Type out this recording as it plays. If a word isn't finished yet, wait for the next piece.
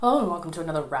Hello and welcome to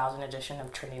another rousing edition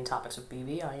of Trending Topics with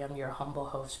BB. I am your humble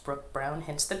host, Brooke Brown,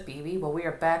 hence the BB. Well, we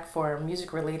are back for a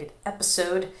music-related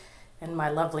episode and my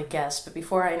lovely guest. But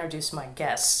before I introduce my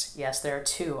guests, yes, there are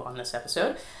two on this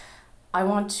episode, I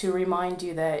want to remind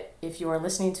you that if you are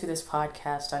listening to this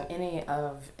podcast on any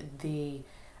of the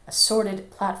assorted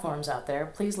platforms out there,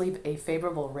 please leave a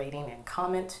favorable rating and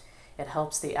comment. It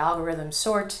helps the algorithm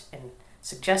sort and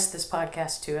suggest this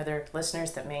podcast to other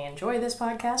listeners that may enjoy this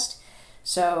podcast.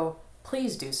 So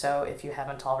please do so if you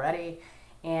haven't already,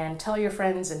 and tell your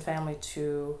friends and family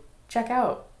to check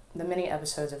out the mini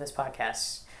episodes of this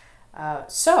podcast.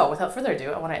 So, without further ado,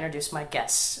 I want to introduce my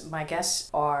guests. My guests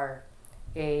are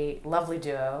a lovely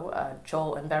duo,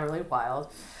 Joel and Beverly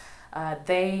Wild.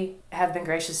 They have been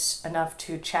gracious enough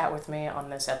to chat with me on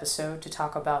this episode to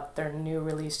talk about their new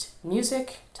released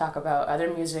music, talk about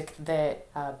other music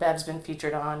that Bev's been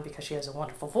featured on because she has a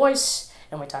wonderful voice,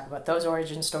 and we talk about those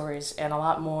origin stories and a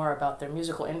lot more about their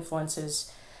musical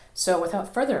influences. So,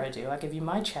 without further ado, I give you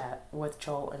my chat with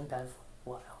Joel and Bev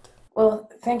Wild. Well,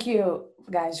 thank you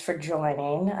guys for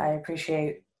joining. I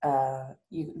appreciate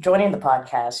you joining the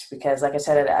podcast because, like I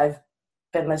said, I've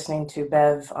been listening to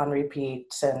Bev on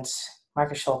repeat since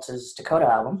Marcus Schultz's Dakota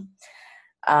album.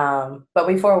 But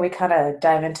before we kind of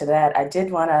dive into that, I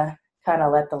did want to kind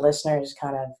of let the listeners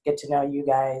kind of get to know you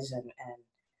guys. And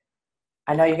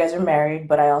I know you guys are married,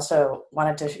 but I also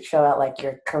wanted to show out like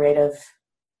your creative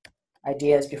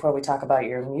ideas before we talk about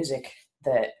your music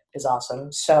that is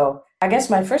awesome. So I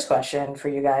guess my first question for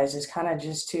you guys is kind of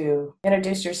just to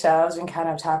introduce yourselves and kind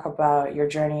of talk about your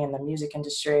journey in the music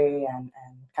industry and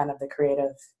kind of the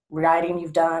creative writing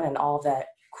you've done and all that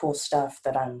cool stuff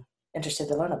that I'm interested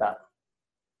to learn about.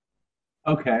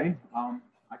 Okay,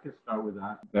 I could start with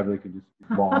that. Beverly could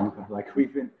just long. Like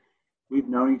we've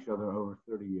known each other over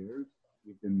 30 years.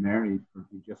 We've been married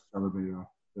we just celebrated our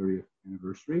 30th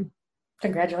anniversary.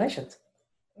 Congratulations.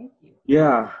 Thank you.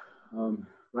 Yeah,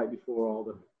 right before all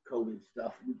the COVID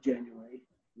stuff in January,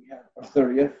 we had our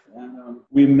 30th, and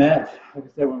we met. Like I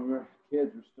said, when we were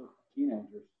kids, we were still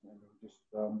teenagers, and we just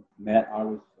met. I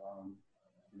was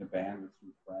in a band with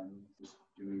some friends, just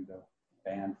doing the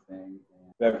band thing.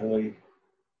 And Beverly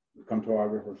would come to our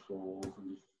rehearsals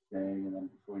and just sing, and then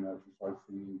before you know it, she started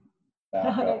singing back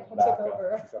up.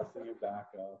 She started singing back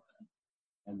up,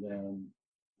 and then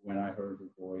when I heard her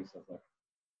voice, I was like,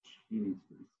 she needs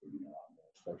to be singing a lot more.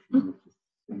 So she was just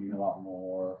singing a lot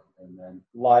more, and then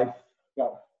life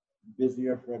got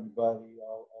busier for everybody,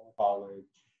 all in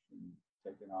college, and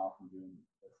taking off and doing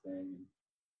the thing.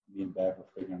 And me and Bev were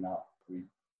figuring out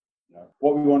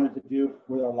what we wanted to do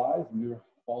with our lives, and we were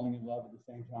falling in love at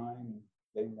the same time and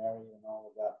getting married and all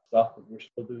of that stuff. But we're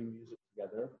still doing music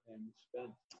together, and we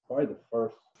spent probably the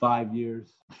first 5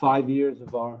 years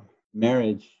of our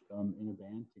marriage in a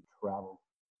band to travel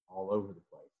all over the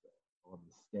place, all over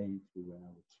the states. We went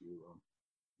over to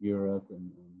Europe,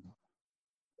 and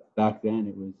back then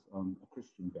it was a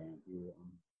Christian band. We were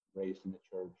raised in the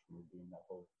church, and we were doing that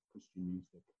whole Christian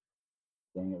music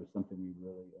thing. It was something we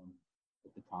really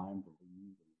at the time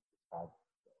believed, and just had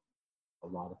a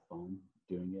lot of fun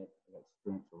doing it. I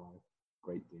experienced a lot of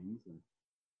great things, and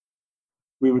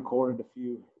we recorded a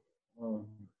few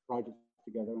projects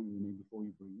together. And we made Before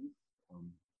You Breathe,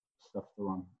 stuff still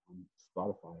on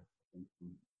Spotify, I think,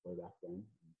 from way back then.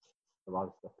 And a lot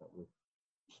of stuff that we're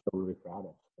still really proud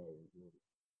of. So we really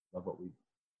love what we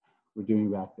were doing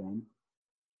back then.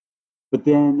 But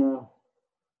then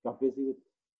got busy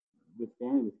with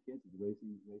family, with kids,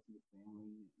 raising a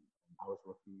family. And I was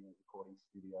working in a recording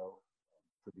studio,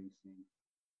 producing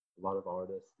a lot of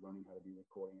artists, learning how to be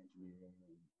recording engineering,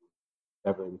 and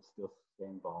Beverly would still stay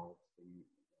involved,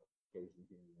 occasionally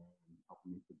here and there, and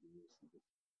helping me produce, and just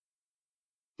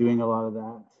doing a lot of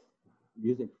that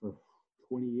music for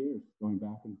 20 years, going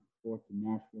back and forth to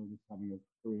Nashville, just having a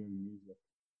career in music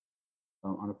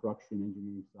on a production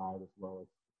engineering side as well as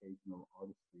occasional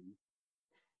artistry,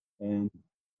 and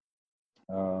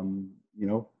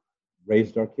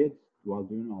raised our kids while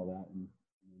doing all that. And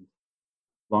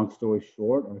long story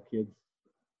short, our kids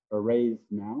are raised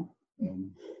now,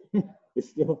 and they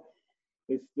still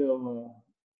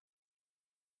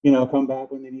come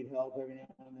back when they need help every now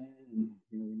and then. And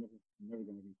we're never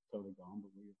going to be totally gone,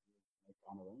 but we're like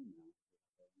on our own now.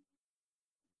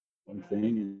 One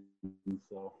thing, and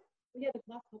so. Yeah, the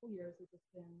last couple of years we've just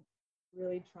been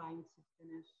really trying to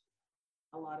finish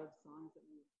a lot of songs that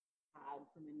we've had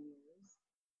for many years.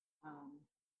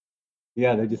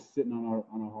 Yeah, they're just sitting on our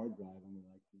hard drive, and we're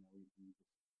like, we just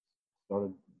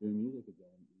started doing music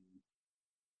again.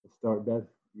 And Beth,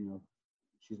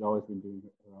 she's always been doing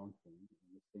her own thing.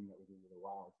 And this thing that we're doing with the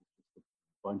Wilds is just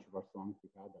bunch of our songs we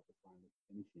had that were finally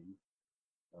finishing.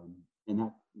 And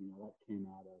that, that came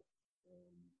out of,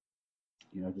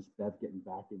 just Bev getting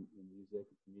back in music,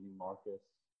 meeting Marcus,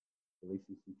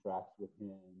 releasing some tracks with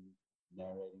him,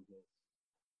 narrating his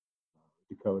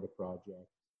Dakota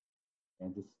project,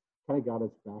 and just kind of got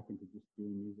us back into just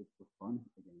doing music for fun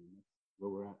again. And that's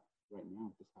where we're at right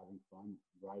now, just having fun,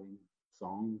 writing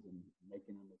songs and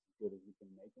making them as good as we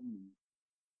can make them, and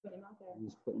Put them out there.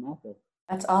 just putting them out there.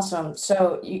 That's awesome.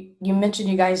 So you mentioned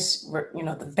you guys were,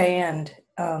 the band,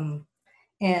 and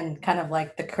kind of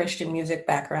like the Christian music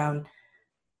background.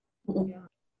 Yeah.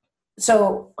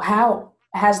 So how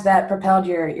has that propelled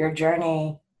your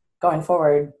journey going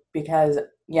forward? Because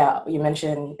you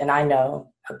mentioned, and I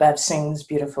know Bev sings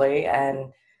beautifully,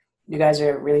 and you guys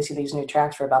are releasing these new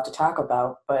tracks we're about to talk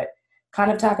about, but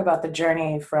kind of talk about the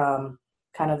journey from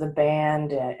kind of the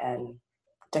band and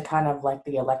to kind of like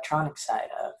the electronic side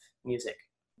of music.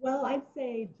 Well, I'd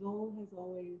say Joel has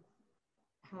always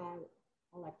had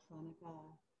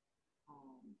electronica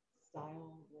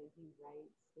style where he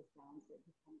writes the sounds that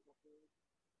he comes up with.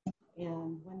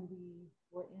 And when we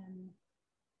were in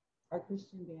our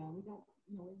Christian band, we got,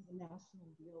 it was a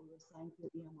national deal. We were signed to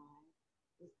EMI.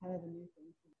 It was kind of a new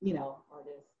thing for,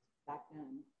 artists back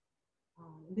then.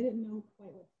 And they didn't know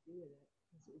quite what to do with it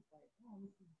because it was like, oh,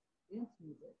 this is dance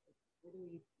music. What do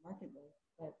we market this?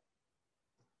 But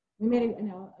we made a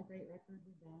great record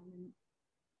with them, and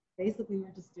basically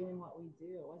we're just doing what we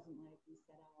do. It wasn't like we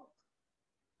set out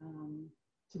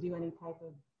to do any type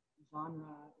of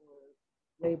genre or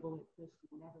label it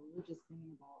Christian, whatever. We were just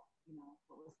thinking about,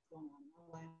 what was going on in our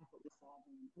life, what we saw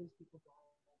in those people's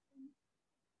lives.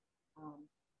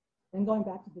 And going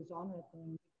back to the genre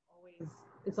thing,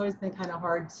 it's always been kind of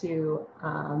hard to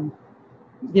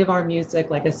give our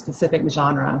music like a specific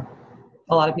genre.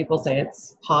 A lot of people say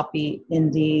it's poppy,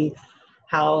 indie,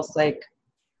 house, like,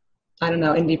 I don't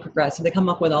know, indie progressive. They come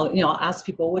up with all, I'll ask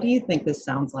people, what do you think this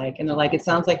sounds like? And they're like, it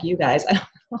sounds like you guys. I don't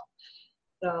know.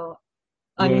 So,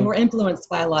 I mean, we're influenced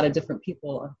by a lot of different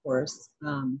people, of course.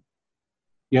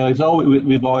 It's always,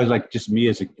 we've always, like, just me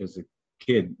as a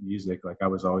kid, music, like I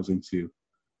was always into,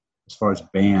 as far as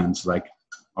bands, like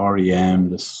REM,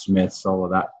 the Smiths, all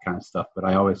of that kind of stuff. But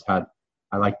I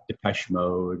liked Depeche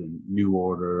Mode and New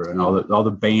Order and all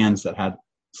the bands that had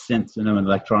synths in them and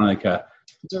electronica.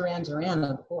 Duran Duran,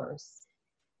 of course.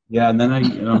 Yeah, and then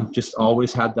I just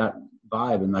always had that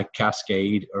vibe, and like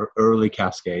Cascade, or early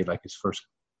Cascade, like his first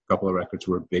couple of records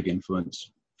were a big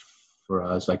influence for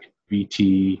us, like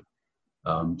BT,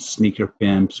 Sneaker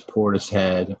Pimps,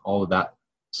 Portishead, all of that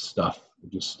stuff.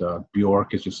 Just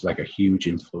Bjork is just like a huge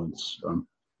influence.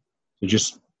 It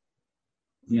just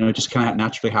kind of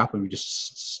naturally happened. We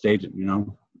just stayed,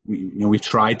 we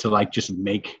tried to like just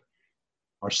make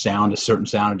our sound a certain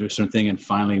sound and do a certain thing, and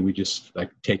finally we just like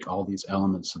take all these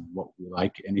elements of what we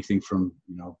like, anything from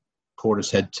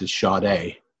Portishead to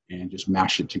Sade, and just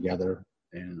mash it together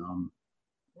and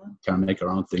kind of make our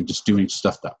own thing, just doing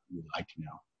stuff that we like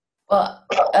now. Well,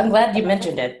 I'm glad you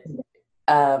mentioned it,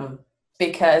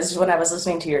 because when I was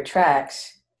listening to your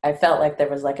tracks, I felt like there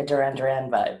was like a Duran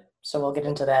Duran vibe. So we'll get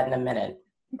into that in a minute.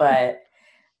 But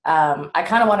I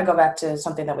kind of want to go back to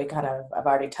something that we kind of have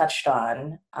already touched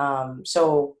on.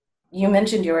 So you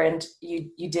mentioned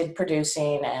you did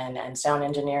producing and sound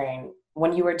engineering.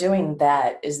 When you were doing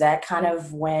that, is that kind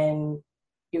of when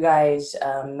you guys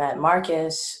met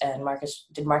Marcus, and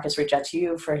did Marcus reach out to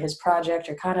you for his project,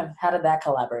 or kind of how did that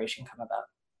collaboration come about?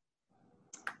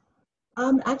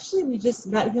 Actually, we just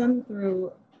met him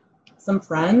through some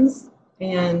friends,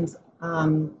 and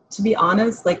to be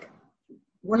honest, like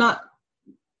we're not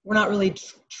really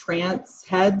trance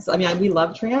heads. I mean, we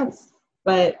love trance,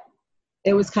 but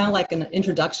it was kind of like an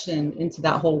introduction into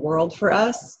that whole world for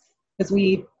us, because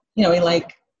we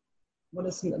like, what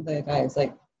are some of the guys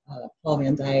like Paul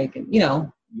Van Dyke, and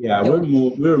Yeah,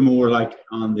 we're more like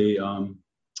on the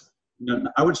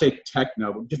I would say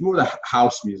techno, but just more the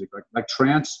house music, like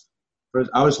trance.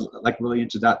 I was like really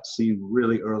into that scene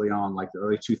really early on, like the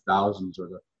early 2000s, or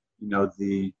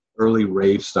the early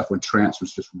rave stuff when trance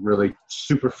was just really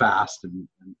super fast, and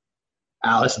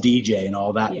Alice DJ and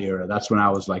all that era. That's when I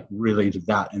was like really into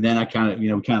that. And then I kind of, we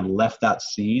kind of left that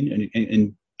scene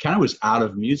and kind of was out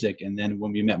of music. And then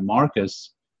when we met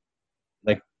Marcus,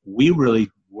 like we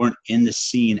really weren't in the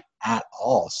scene at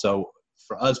all. So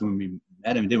for us, when we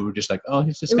met him, we were just like, oh,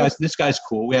 this guy's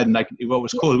cool. We had like, what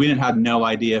was cool, we didn't have no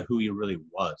idea who he really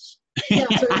was. Yeah,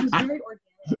 so it was very organic.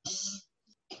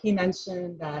 He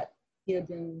mentioned that he had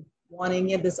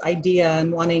this idea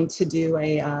and wanting to do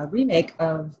a remake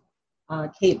of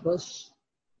Kate Bush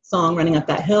song, Running Up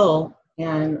That Hill.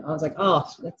 And I was like, oh,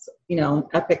 that's, an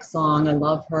epic song. I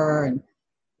love her. And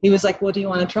he was like, well, do you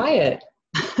want to try it?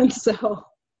 And so.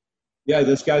 Yeah,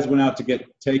 those guys went out to get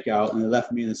takeout and they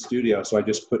left me in the studio. So I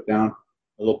just put down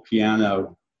a little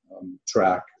piano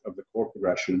track of the chord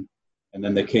progression. And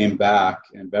then they came back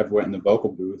and Bev went in the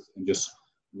vocal booth and just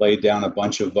laid down a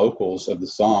bunch of vocals of the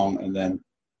song. And then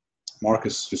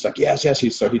Marcus just like, yes.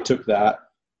 So he took that,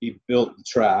 he built the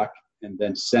track and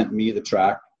then sent me the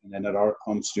track. And then at our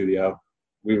home studio,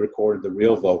 we recorded the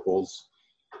real vocals.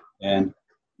 And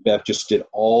Bev just did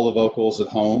all the vocals at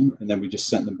home. And then we just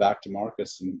sent them back to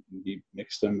Marcus and he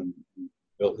mixed them and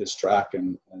built his track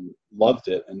and loved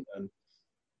it. And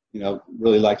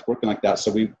really liked working like that.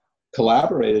 So we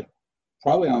collaborated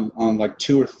probably on like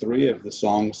 2 or 3 of the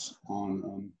songs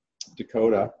on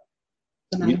Dakota.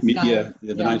 The Night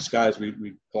Night Skies.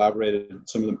 We collaborated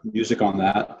some of the music on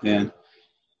that, and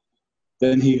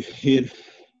then he had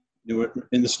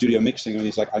in the studio mixing, and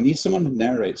he's like, I need someone to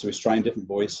narrate. So he's trying different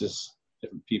voices,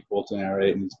 different people to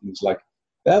narrate, and he's like,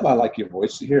 Bev, I like your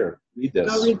voice. Here, read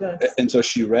this. I'll read this. And so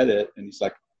she read it, and he's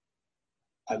like,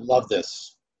 I love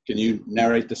this. Can you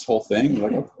narrate this whole thing? We're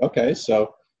like, okay.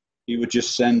 So he would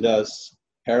just send us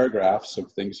paragraphs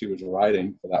of things he was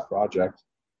writing for that project,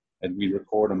 and we'd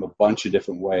record them a bunch of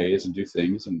different ways and do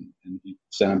things, and he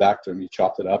sent them back to him. He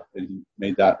chopped it up, and he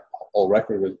made that whole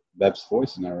record with Bev's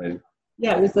voice narrating.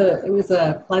 Yeah, it was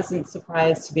a pleasant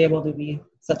surprise to be able to be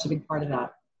such a big part of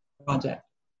that project.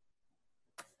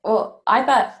 Well, I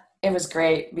thought it was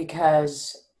great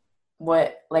because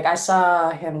I saw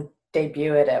him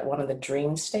debut it at one of the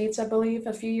Dream States, I believe,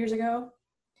 a few years ago.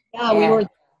 Yeah, we were.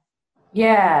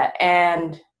 Yeah,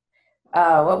 and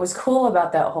what was cool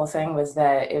about that whole thing was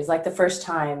that it was like the first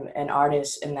time an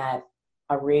artist in that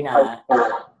arena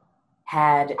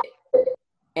had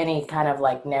any kind of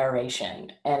like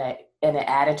narration, and it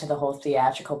added to the whole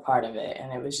theatrical part of it,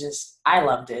 and it was just, I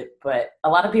loved it. But a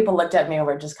lot of people looked at me and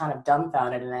were just kind of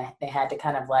dumbfounded, and they had to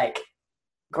kind of like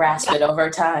grasp it over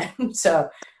time. So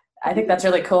I think that's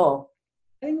really cool.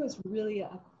 I think it was really a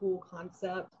cool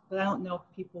concept, but I don't know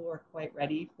if people were quite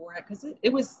ready for it because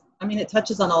it was, it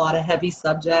touches on a lot of heavy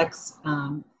subjects.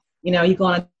 You go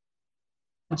on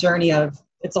a journey of,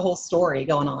 it's a whole story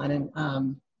going on.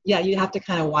 And you have to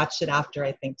kind of watch it after,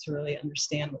 I think, to really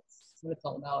understand what it's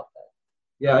all about.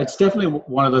 Yeah, it's definitely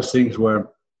one of those things where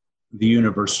the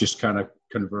universe just kind of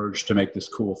converged to make this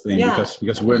cool thing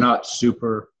because we're not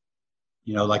super,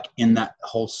 like in that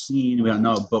whole scene, we don't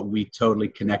know, but we totally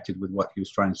connected with what he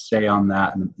was trying to say on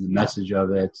that and the message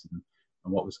of it and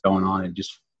what was going on. It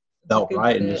just felt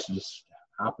right and just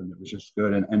happened. It was just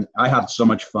good. And I had so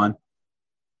much fun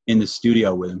in the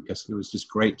studio with him because it was just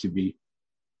great to be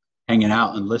hanging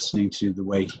out and listening to the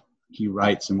way he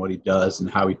writes and what he does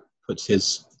and how he puts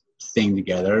his thing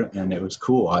together. And it was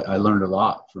cool. I learned a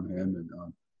lot from him. And,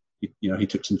 he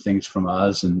took some things from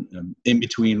us. And in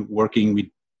between working,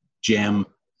 we jam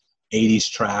 80s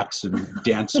tracks and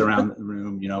dance around the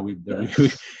room. We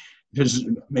there's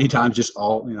many times just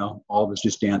all of us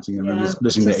just dancing and just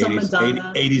listening to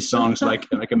 80s songs like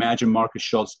imagine Marcus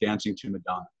Schultz dancing to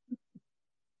Madonna.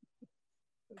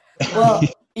 Well,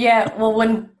 yeah. Well,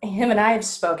 when him and I have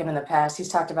spoken in the past, he's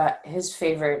talked about his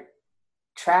favorite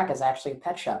track is actually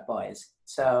Pet Shop Boys.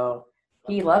 So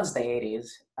he loves the 80s.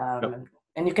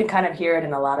 And you can kind of hear it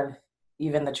in a lot of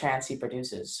even the trance he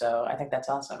produces. So I think that's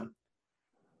awesome.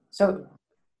 So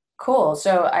cool.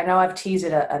 So I know I've teased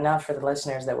it enough for the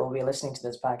listeners that will be listening to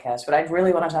this podcast, but I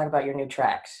really want to talk about your new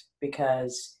tracks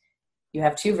because you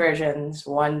have 2 versions,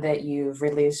 one that you've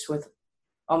released with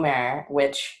Omer,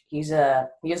 which he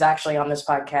was actually on this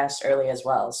podcast early as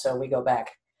well. So we go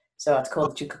back. So it's cool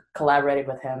that you collaborated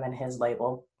with him and his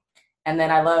label. And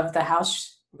then I love the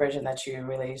house version that you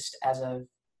released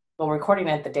recording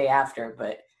it the day after,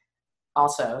 but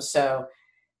also. So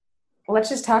let's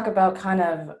just talk about kind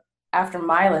of after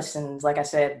my listens. Like I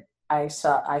said, I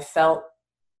felt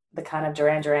the kind of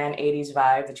Duran Duran 80s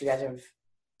vibe that you guys have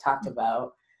talked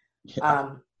about.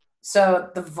 Yeah.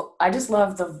 So I just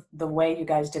love the way you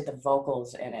guys did the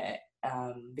vocals in it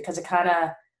because it kind of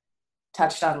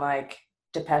touched on like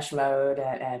Depeche Mode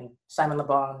and Simon Le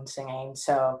Bon singing.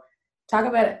 So talk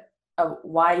about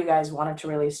why you guys wanted to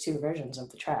release 2 versions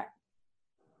of the track.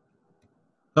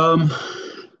 Well,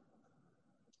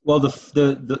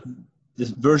 the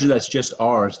version that's just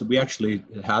ours, we actually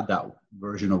had that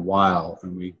version a while,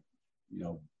 and we,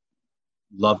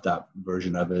 loved that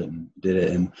version of it and did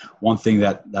it. And one thing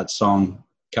that song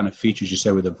kind of features, you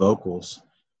said, with the vocals,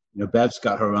 Bev's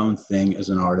got her own thing as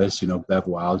an artist. Bev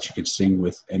Wild, she could sing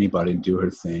with anybody and do her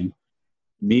thing.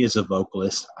 Me as a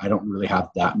vocalist, I don't really have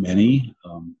that many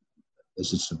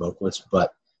as just a vocalist,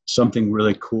 but something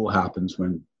really cool happens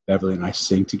when Beverly and I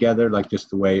sing together, like just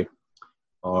the way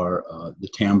our the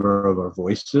timbre of our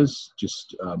voices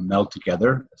just meld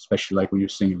together, especially like when you're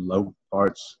singing low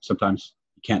parts. Sometimes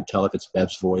you can't tell if it's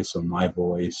Bev's voice or my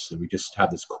voice, and we just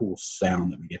have this cool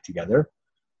sound that we get together.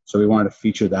 So we wanted to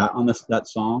feature that on that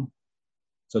song.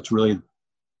 So it's really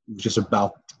just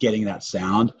about getting that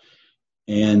sound.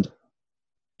 And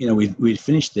we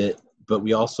finished it, but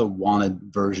we also wanted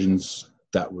versions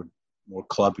that were more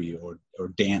clubby or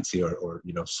dancey or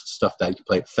stuff that you can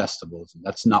play at festivals. And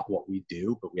that's not what we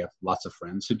do, but we have lots of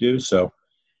friends who do. So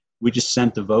we just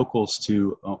sent the vocals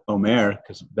to Omer,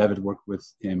 because Bev had worked with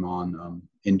him on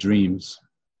In Dreams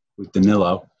with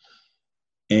Danilo,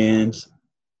 and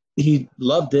he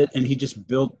loved it, and he just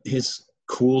built his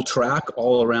cool track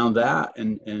all around that,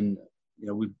 and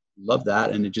we loved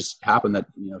that. And it just happened that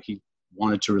he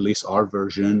wanted to release our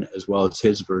version as well as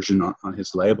his version on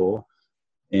his label,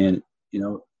 and he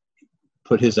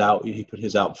put his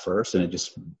out first, and it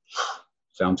just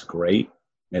sounds great.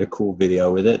 Made a cool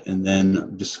video with it, and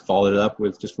then just followed it up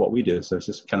with just what we do. So it's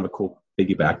just kind of a cool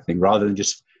piggyback thing, rather than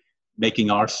just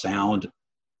making our sound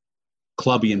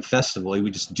clubby and festival. We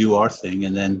just do our thing,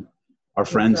 and then our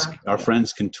friends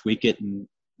can tweak it and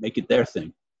make it their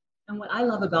thing. And what I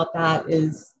love about that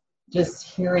is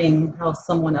just hearing how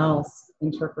someone else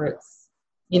interprets,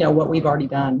 what we've already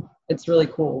done. It's really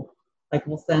cool. Like,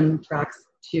 we'll send tracks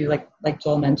to, like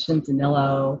Joel mentioned,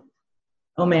 Danilo,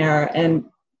 Omer, and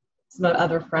some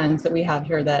other friends that we have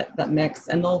here that mix,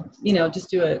 and they'll, just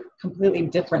do a completely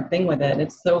different thing with it.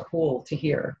 It's so cool to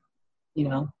hear,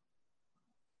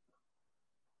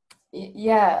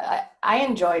 Yeah, I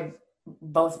enjoyed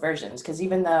both versions, because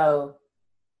even though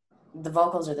the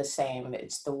vocals are the same,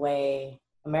 it's the way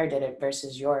Omer did it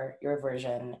versus your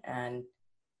version. And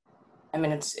I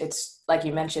mean, it's like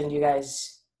you mentioned, you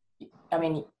guys, I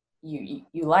mean, you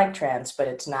like trance, but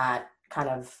it's not kind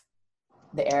of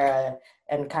the era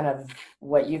and kind of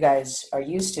what you guys are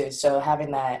used to. So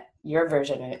having that, your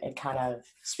version, it kind of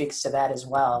speaks to that as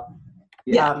well.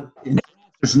 Yeah.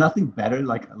 There's nothing better,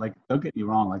 like don't get me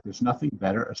wrong, like there's nothing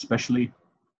better, especially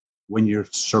when you're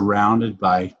surrounded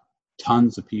by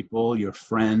tons of people, your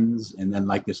friends, and then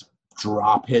like this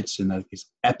drop hits and like this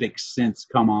epic synths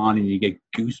come on and you get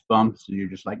goosebumps and you're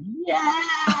just like,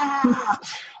 yeah.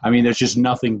 I mean, there's just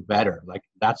nothing better. Like,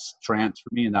 that's trance for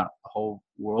me in that whole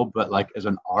world. But like as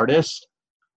an artist,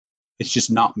 it's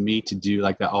just not me to do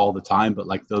like that all the time, but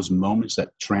like those moments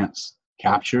that trance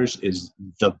captures is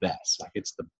the best. Like,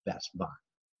 it's the best vibe.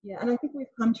 Yeah, and I think we've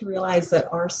come to realize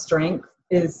that our strength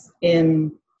is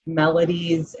in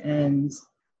melodies and,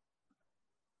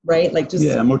 right? Like, just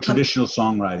more traditional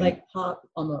songwriting, like pop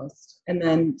almost. And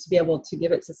then to be able to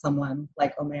give it to someone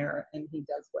like Omer, and he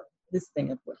does his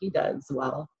thing of what he does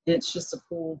well. And it's just a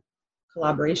cool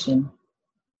collaboration.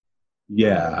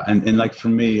 Yeah, and like for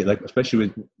me, like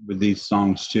especially with these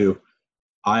songs too,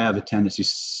 I have a tendency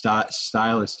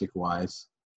stylistic wise,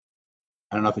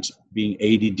 I don't know if it's being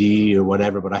ADD or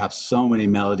whatever, but I have so many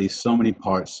melodies, so many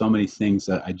parts, so many things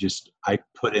that I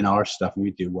put in our stuff and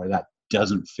we do where that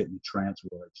doesn't fit in trance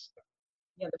words.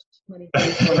 Yeah, there's too many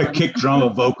things going a on. kick drum, a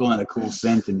vocal, and a cool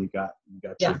synth, and you got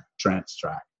your trance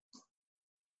track.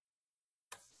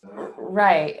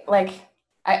 Right. Like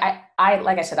I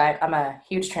like I said, I'm a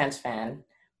huge trance fan,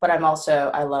 but I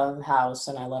love house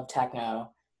and I love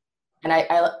techno. And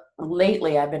I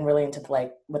lately I've been really into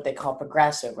like what they call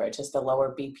progressive, where it's just the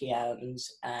lower BPMs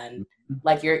and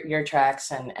like your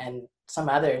tracks and some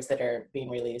others that are being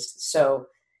released. So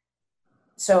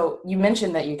you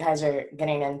mentioned that you guys are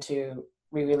getting into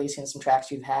re-releasing some tracks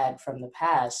you've had from the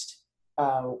past.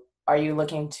 Are you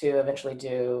looking to eventually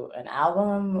do an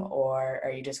album, or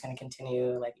are you just going to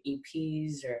continue like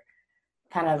EPs, or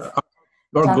kind of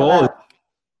our goal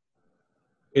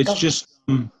it's just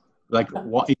like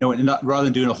what and not, rather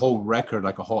than doing a whole record,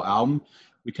 like a whole album,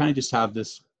 we kind of just have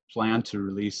this plan to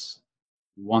release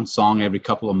one song every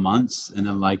couple of months, and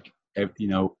then like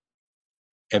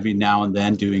every now and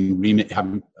then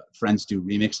having friends do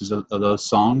remixes of those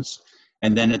songs,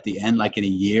 and then at the end, like in a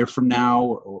year from now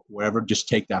or wherever, just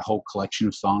take that whole collection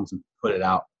of songs and put it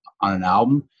out on an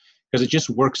album, because it just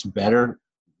works better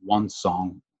one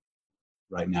song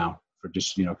right now for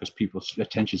just because people's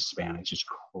attention span is just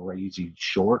crazy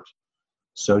short.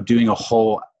 So doing a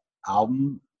whole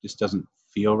album just doesn't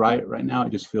feel right now.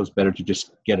 It just feels better to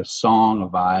just get a song, a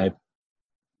vibe,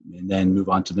 and then move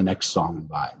on to the next song and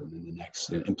vibe, and then the next.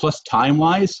 And plus,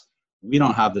 time-wise, we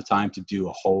don't have the time to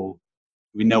do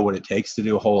we know what it takes to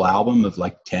do a whole album of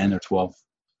like 10 or 12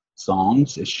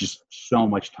 songs. It's just so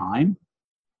much time.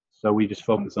 So we just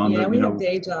focus on we have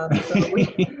day jobs. So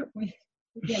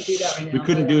We can't do that right now. We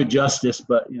couldn't do it justice,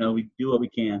 but we do what we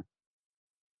can.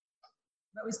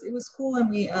 It was cool,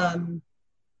 and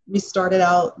we started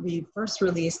out. We first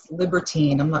released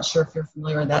Libertine. I'm not sure if you're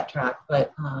familiar with that track,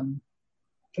 but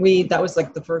that was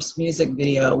like the first music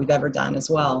video we've ever done as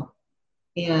well.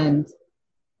 And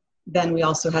then we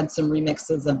also had some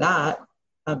remixes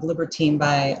of Libertine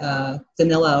by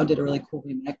Danilo, did a really cool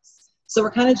remix. So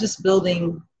we're kind of just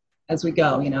building as we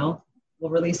go,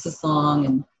 We'll release a song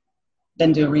and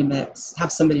then do a remix,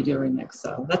 have somebody do a remix.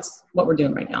 So that's what we're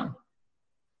doing right now.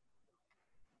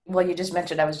 Well, you just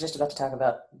mentioned, I was just about to talk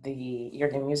about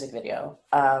your new music video.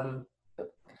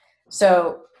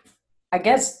 So I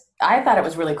guess I thought it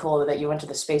was really cool that you went to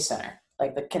the Space Center,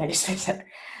 like the Kennedy Space Center.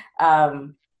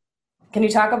 Can you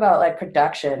talk about like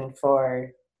production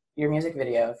for your music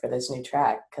video for this new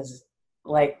track? Because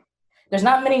like there's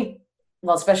not many,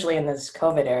 well, especially in this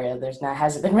COVID area,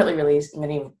 hasn't been really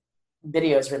many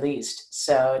videos released.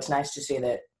 So it's nice to see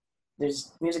that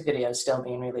there's music videos still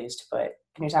being released. But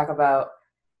can you talk about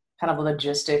kind of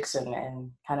logistics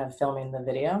and kind of filming the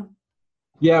video?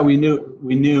 Yeah, we knew.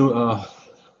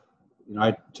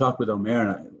 I talked with Omer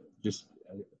and I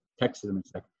texted him.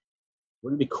 It's like,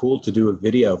 wouldn't it be cool to do a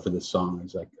video for this song?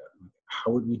 He's like,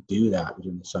 how would we do that? We're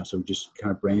doing this song. So we just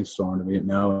kind of brainstormed and we didn't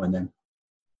know. And then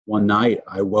one night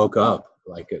I woke up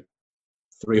like at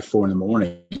 3 or 4 in the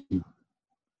morning.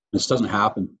 This doesn't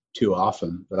happen too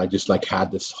often, but I just like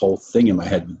had this whole thing in my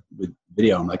head with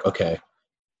video. I'm like, okay,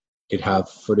 could have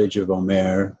footage of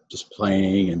Omer just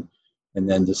playing and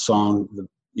then the song,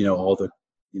 all the,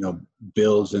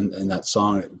 builds in that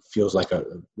song. It feels like a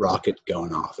rocket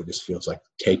going off. It just feels like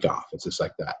takeoff. It's just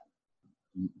like that.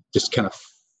 Just kind of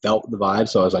felt the vibe.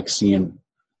 So I was like seeing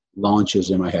launches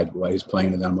in my head while he's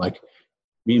playing. And then I'm like,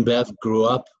 me and Beth grew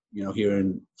up, here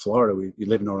in Florida. We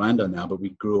live in Orlando now, but we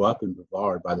grew up in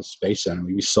Brevard by the Space Center.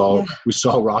 We saw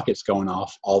rockets going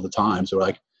off all the time. So we're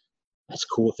like, that's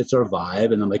cool if it's our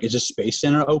vibe. And I'm like, is the Space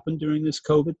Center open during this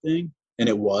COVID thing? And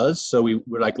it was. So we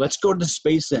were like, let's go to the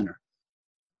Space Center.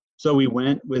 So we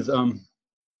went with our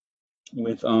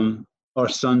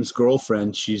son's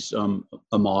girlfriend. She's a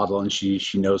model and she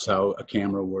knows how a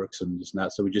camera works and this and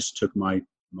that. So we just took my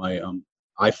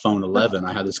iPhone 11.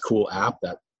 I had this cool app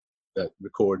that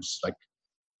records like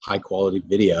high quality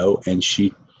video. And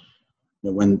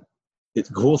the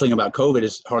cool thing about COVID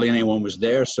is hardly anyone was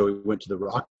there. So we went to the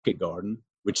Rocket Garden,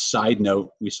 which, side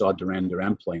note, we saw Duran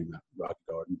Duran playing that Rocket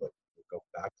Garden, but we'll go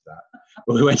back to that.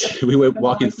 But we went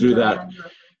walking through that.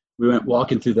 We went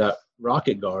walking through that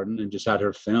Rocket Garden and just had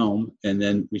her film. And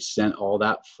then we sent all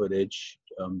that footage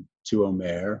to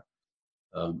Omer.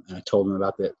 And I told him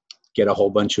about that, get a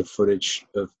whole bunch of footage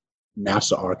of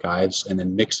NASA archives and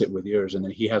then mix it with yours. And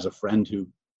then he has a friend who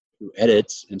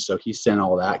edits. And so he sent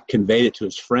all that, conveyed it to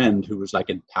his friend who was like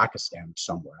in Pakistan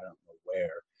somewhere. I don't know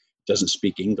where, doesn't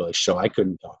speak English. So I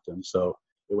couldn't talk to him. So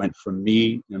it went from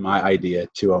me and my idea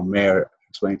to Omer,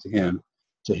 explaining to him,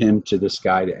 to this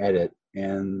guy to edit.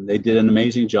 And they did an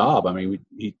amazing job. I mean,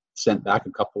 he sent back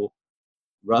a couple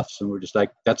roughs and we're just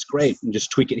like, that's great. And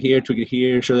just tweak it here,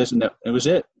 show this and that. It was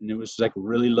it. And it was like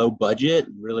really low budget,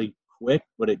 really quick,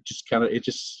 but it just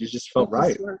felt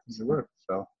right. It worked.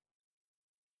 So.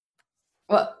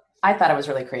 Well, I thought it was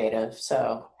really creative.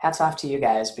 So hats off to you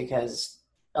guys, because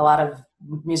a lot of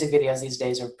music videos these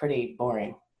days are pretty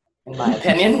boring, in my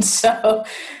opinion. So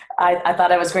I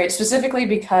thought it was great, specifically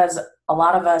because a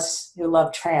lot of us who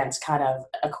love trance kind of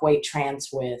equate trance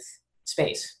with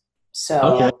space.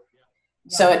 So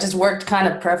it just worked kind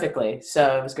of perfectly.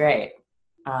 So it was great.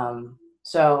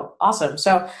 So awesome.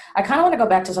 So I kind of want to go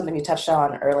back to something you touched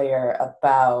on earlier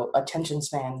about attention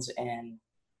spans and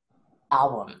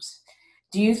albums.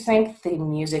 Do you think the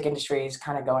music industry is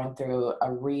kind of going through a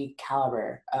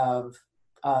recalibrate of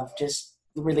just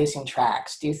releasing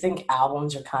tracks? Do you think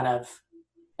albums are kind of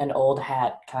an old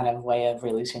hat kind of way of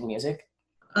releasing music?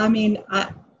 I mean,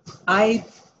 I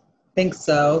think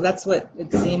so. That's what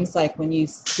it seems like when you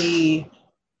see,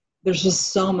 there's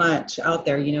just so much out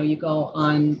there. You go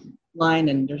online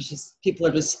and there's just, people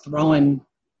are just throwing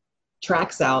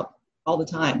tracks out all the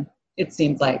time, it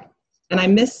seems like. And I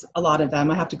miss a lot of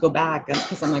them. I have to go back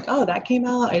because I'm like, oh, that came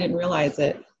out, I didn't realize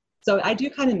it. So I do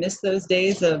kind of miss those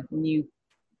days of when you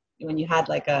had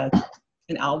like an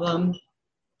album.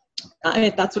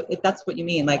 If that's what you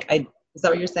mean, like, is that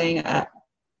what you're saying?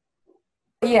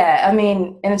 Yeah, I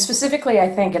mean, and specifically, I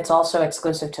think it's also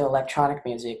exclusive to electronic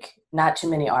music. Not too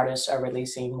many artists are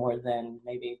releasing more than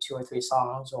maybe 2 or 3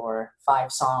 songs or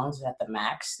 5 songs at the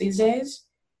max these days,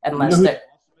 unless they're.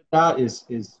 That is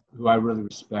who I really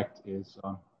respect is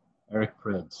Eric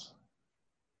Prydz.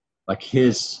 Like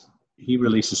he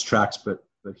releases tracks, but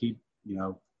he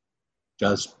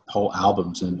does whole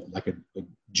albums and like a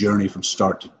journey from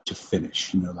start to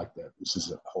finish, like that. This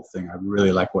is a whole thing. I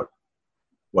really like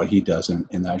what he does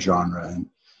in that genre. And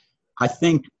I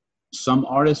think some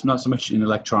artists, not so much in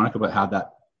electronica, but have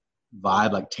that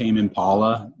vibe, like Tame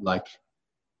Impala, like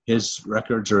his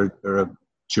records are a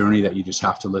journey that you just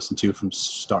have to listen to from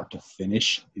start to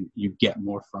finish. You get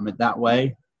more from it that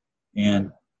way.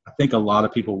 And I think a lot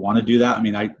of people want to do that. I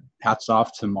mean, hats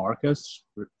off to Marcus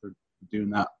for doing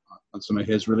that on some of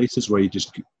his releases where you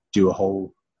just do a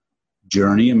whole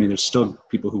journey. I mean, there's still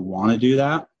people who want to do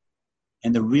that.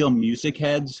 And the real music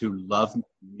heads who love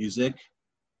music,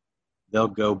 they'll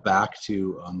go back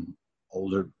to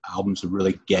older albums to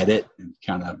really get it, and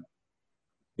kind of,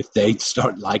 if they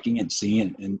start liking it,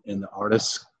 seeing it, and the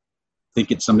artists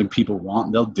think it's something people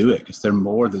want, they'll do it because they're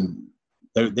more than,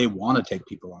 they want to take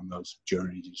people on those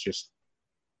journeys. It's just,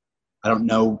 I don't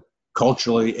know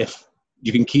culturally if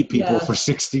you can keep people for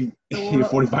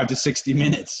 45 to 60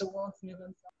 minutes.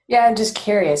 Yeah, I'm just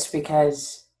curious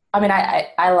because, I mean,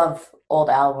 I love old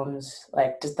albums,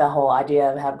 like just the whole idea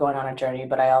of going on a journey,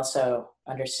 but I also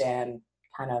understand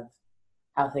kind of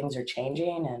how things are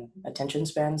changing and attention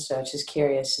spans. So it's just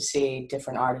curious to see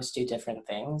different artists do different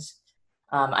things.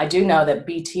 I do know that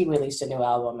BT released a new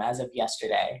album as of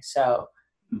yesterday. So,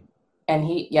 and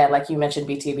like you mentioned,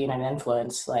 BT being an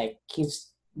influence, like he's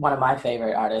one of my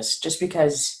favorite artists just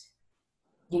because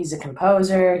he's a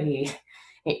composer. He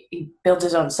builds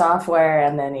his own software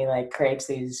and then he like creates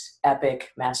these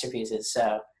epic masterpieces.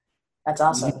 So that's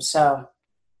awesome. So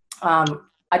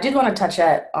I did want to touch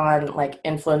on like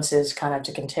influences kind of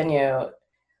to continue.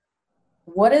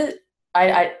 What is,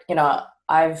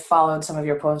 I've followed some of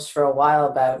your posts for a while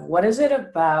about what is it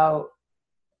about,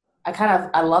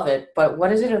 I love it, but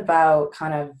what is it about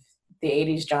kind of the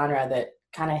 80s genre that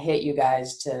kind of hit you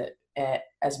guys to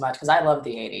as much? Because I love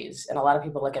the 80s, and a lot of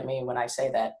people look at me when I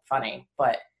say that funny,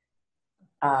 but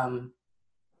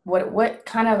what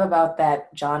kind of about that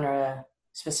genre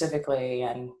specifically,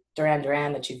 and Duran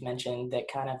Duran that you've mentioned,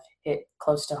 that kind of hit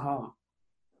close to home?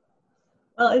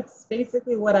 Well, it's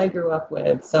basically what I grew up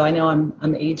with. So I know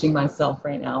I'm aging myself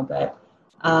right now, but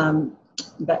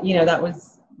that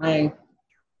was my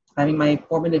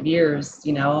formative years,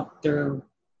 through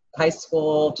high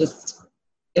school, just,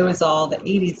 it was all the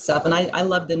 80s stuff. And I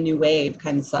love the new wave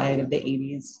kind of side of the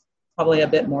 80s, probably a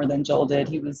bit more than Joel did.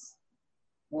 He was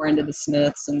more into the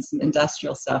Smiths and some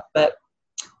industrial stuff. But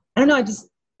I don't know,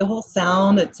 the whole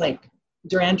sound, it's like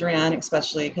Duran Duran,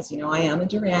 especially because, I am a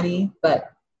Duranie,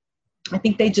 but I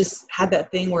think they just had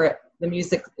that thing where the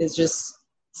music is just,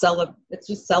 it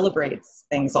just celebrates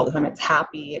things all the time. It's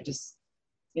happy. It just,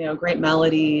 great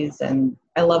melodies, and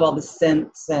I love all the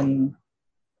synths, and,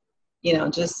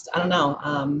 just, I don't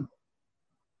know.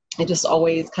 I just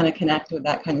always kind of connect with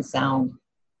that kind of sound.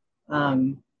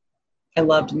 I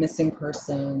loved Missing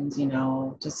Persons,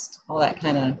 just all that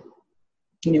kind of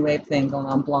new wave thing going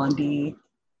on, Blondie.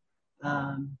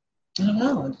 I don't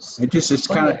know. It's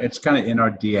kind of in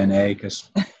our DNA,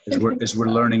 because as we're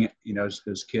learning,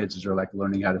 as kids, as we're like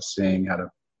learning how to sing, how to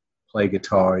play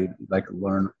guitar, you like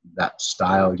learn that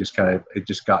style. It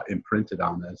just got imprinted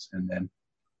on us, and then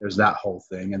there's that whole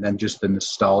thing, and then just the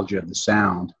nostalgia of the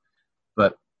sound.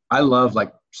 But I love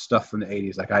like stuff from the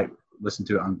 80s. Like I listen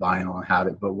to it on vinyl and have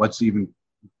it. But what's even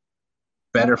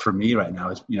better for me right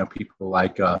now is people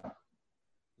like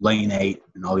Lane 8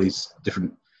 and all these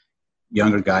different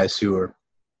younger guys who are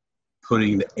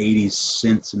putting the 80s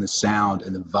synths and the sound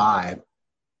and the vibe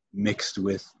mixed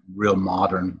with real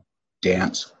modern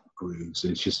dance grooves.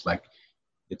 It's just like,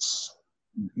 it's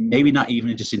maybe not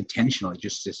even just intentional,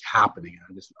 it's just happening.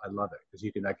 I love it, because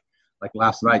you can like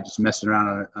last night, just messing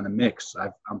around on a mix,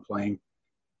 I'm playing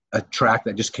a track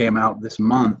that just came out this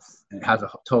month, and it has a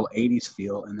total 80s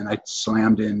feel, and then I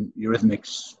slammed in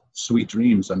Eurythmics' Sweet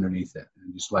Dreams underneath it,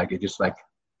 and it just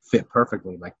fit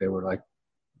perfectly. Like they were like,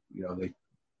 they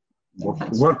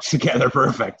worked together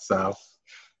perfect. So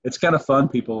it's kind of fun.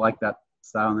 People like that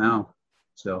style now.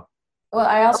 So. Well,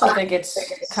 I also think it's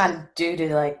kind of due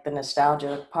to like the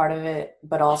nostalgia part of it,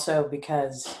 but also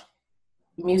because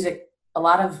music, a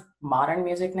lot of modern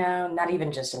music now, not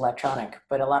even just electronic,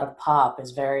 but a lot of pop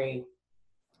is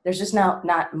there's just now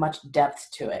not much depth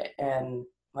to it. And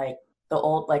like the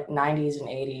old like 90s and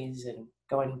 80s and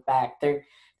going back, there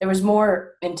was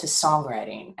more into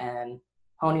songwriting and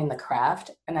honing the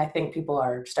craft. And I think people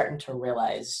are starting to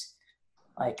realize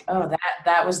like, oh,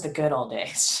 that was the good old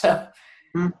days. So.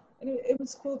 And it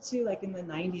was cool too, like in the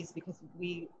 90s, because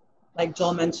we, like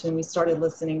Joel mentioned, we started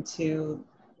listening to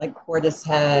like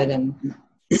Portishead and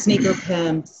Sneaker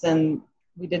Pimps, and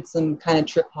we did some kind of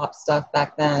trip hop stuff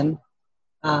back then.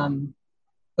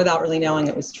 without really knowing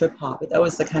it was trip hop. But that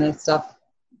was the kind of stuff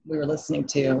we were listening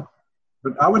to.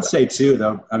 But I would say too,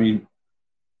 though, I mean,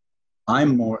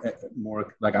 I'm more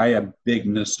like I have big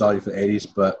nostalgia for the 80s,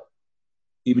 but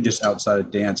even just outside of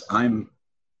dance, I'm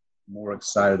more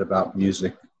excited about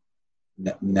music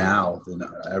now than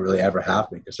I really ever have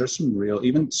been, because there's some real,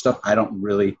 even stuff I don't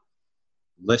really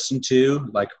listen to,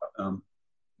 like,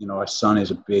 our son is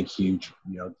a big, huge,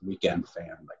 Weeknd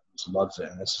fan, like, just loves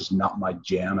it, and this is not my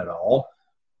jam at all,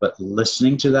 but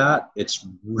listening to that, it's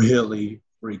really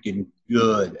freaking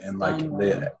good, and like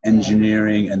the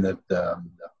engineering and the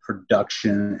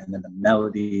production, and then the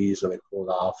melodies that they pulled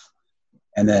off,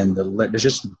 and then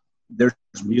there's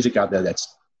music out there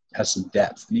has some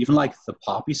depth, and even like the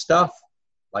poppy stuff,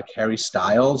 like Harry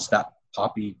Styles, that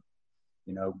poppy,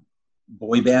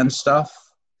 boy band stuff.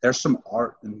 There's some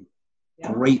art and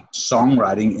great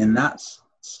songwriting in that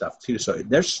stuff too. So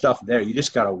there's stuff there. You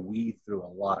just got to weed through a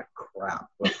lot of crap,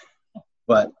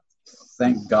 but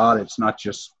thank God it's not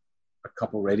just a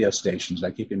couple radio stations.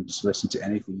 Like, you can just listen to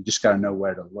anything. You just got to know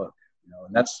where to look,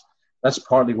 and that's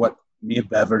partly what me and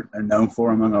Bev are known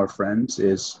for among our friends,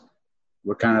 is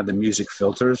we're kind of the music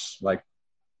filters. Like,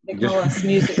 they call us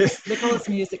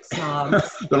music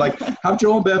snobs. They're like, have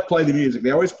Joel and Bev play the music.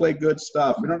 They always play good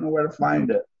stuff. We don't know where to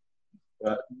find it.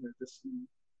 But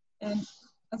and I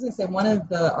was going to say, one of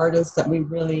the artists that we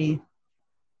really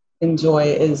enjoy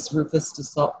is Rufus Du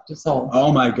Sol.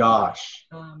 Oh my gosh.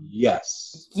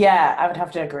 Yes. Yeah, I would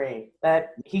have to agree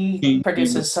that he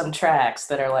produces some tracks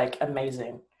that are like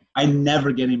amazing. I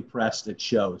never get impressed at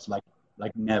shows, like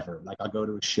never. Like, I'll go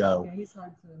to a show,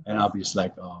 and I'll be just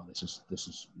like, oh, this is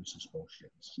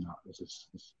bullshit. The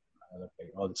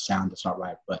sound is not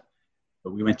right. But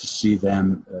we went to see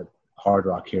them at Hard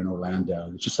Rock here in Orlando.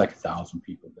 There's just like 1,000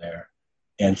 people there,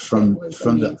 and from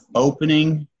the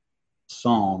opening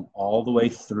song all the way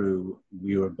through,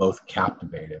 we were both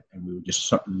captivated, and we would just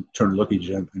turn to look at each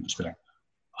other and just be like,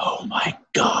 oh my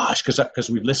gosh,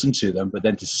 because we listened to them, but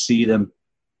then to see them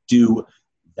do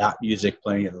that music,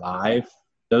 playing it live,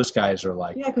 those guys are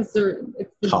like, because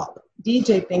it's the top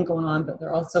DJ thing going on, but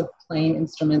they're also playing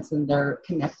instruments and they're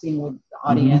connecting with the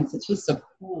audience. Mm-hmm. It's just a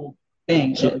cool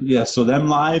thing. So them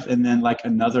live, and then like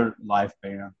another live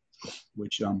band,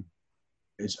 which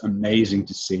is amazing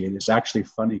to see. And it's actually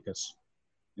funny because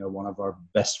one of our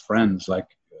best friends,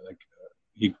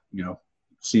 he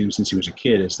seen him since he was a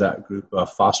kid, is that group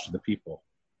Foster the People.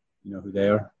 You know who they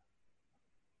are?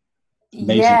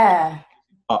 Amazing. Yeah.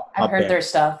 I've heard their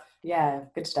stuff. Yeah,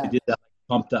 good stuff. They did that,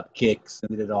 pumped up kicks,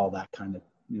 and they did all that kind of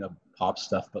pop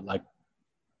stuff. But like,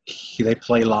 they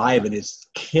play live, and it's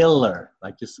killer.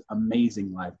 Like, just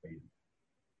amazing live band.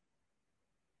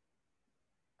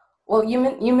 Well,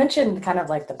 you mentioned kind of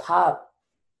like the pop.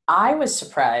 I was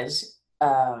surprised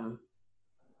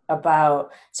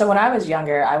about. So when I was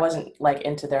younger, I wasn't like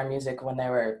into their music when they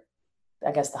were,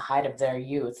 I guess, the height of their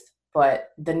youth.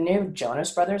 But the new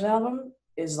Jonas Brothers album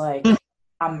is like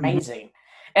amazing.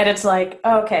 And it's like,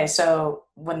 okay, so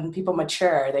when people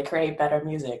mature, they create better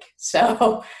music.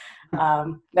 So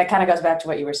that kind of goes back to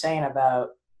what you were saying about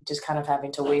just kind of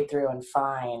having to wade through and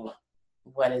find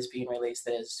what is being released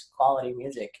that is quality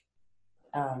music.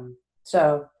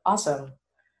 So awesome.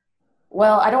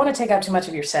 Well, I don't want to take up too much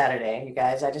of your Saturday, you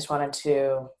guys. I just wanted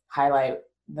to highlight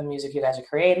the music you guys are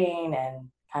creating and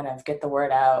kind of get the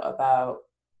word out about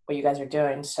what you guys are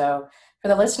doing. So for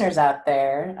the listeners out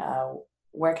there,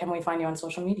 where can we find you on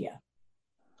social media?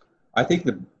 I think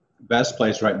the best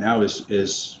place right now is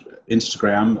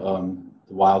Instagram,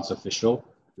 The Wilds Official,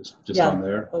 just on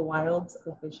there. The Wilds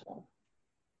Official.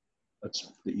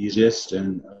 That's the easiest.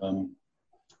 And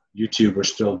YouTube, we're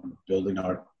still building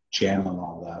our channel and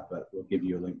all that, but we'll give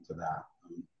you a link to that.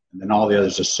 And then all the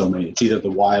others, just so many. It's either The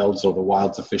Wilds or The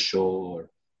Wilds Official,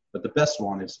 but the best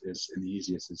one is and the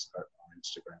easiest is on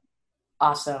Instagram.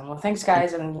 Awesome. Well, thanks,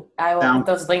 guys. And I will put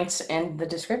those links in the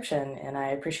description. And I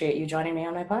appreciate you joining me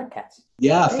on my podcast.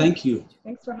 Yeah, thank you.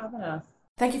 Thanks for having us.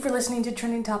 Thank you for listening to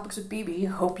Trending Topics with BB.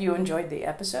 Hope you enjoyed the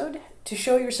episode. To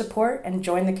show your support and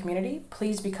join the community,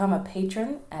 please become a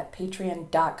patron at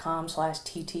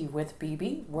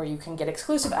patreon.com/ttwithbb, where you can get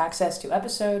exclusive access to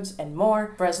episodes and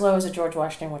more for as low as a George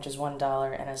Washington, which is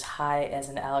 $1, and as high as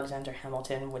an Alexander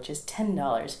Hamilton, which is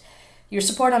 $10. Your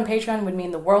support on Patreon would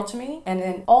mean the world to me, and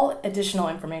then all additional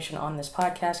information on this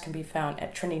podcast can be found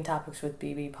at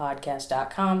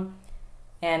trendingtopicswithbbpodcast.com.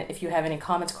 And if you have any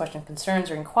comments, questions, concerns,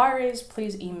 or inquiries,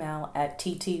 please email at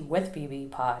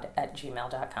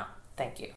ttwithbbpod@gmail.com. Thank you.